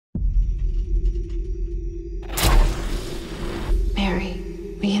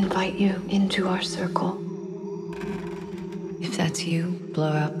We invite you into our circle. If that's you,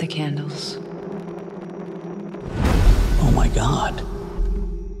 blow out the candles. Oh my God.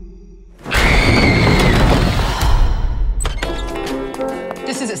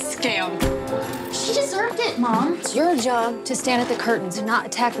 This is a scam. She deserved it, Mom. It's your job to stand at the curtains and not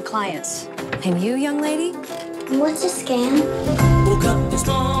attack the clients. And you, young lady? What's a scam? Woke up this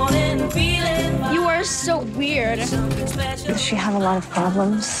morning feeling You are so weird. Does she have a lot of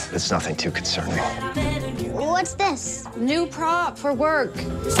problems? It's nothing too concerning. What's this? New prop for work.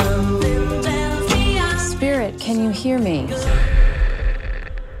 something tells me I'm Spirit, can you hear me?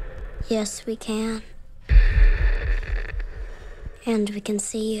 Yes, we can. And we can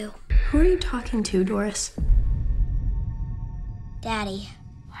see you. Who are you talking to, Doris? Daddy,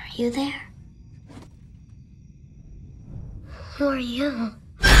 are you there? Who are you?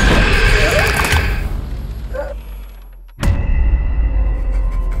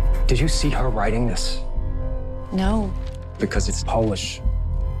 Did you see her writing this? No. Because it's Polish.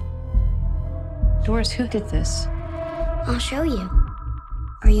 Doris, who did this? I'll show you.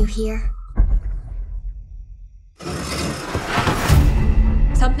 Are you here?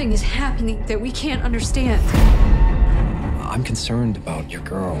 Something is happening that we can't understand. I'm concerned about your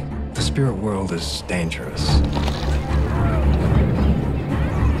girl. The spirit world is dangerous.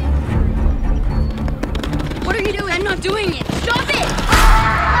 What are you doing? I'm not doing it. Stop it!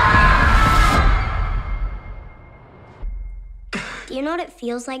 Do you know what it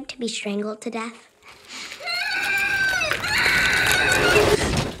feels like to be strangled to death?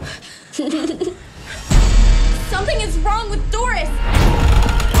 Something is wrong with Doris.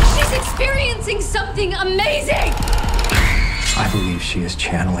 She's experiencing something amazing. I believe she is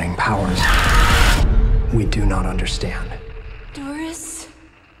channeling powers we do not understand. Doris?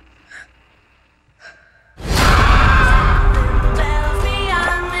 tells me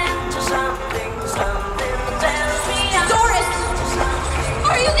I'm into something tells me I'm Doris!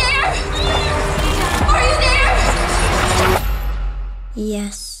 Are you there? Are you there?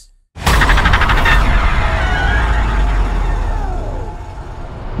 Yes.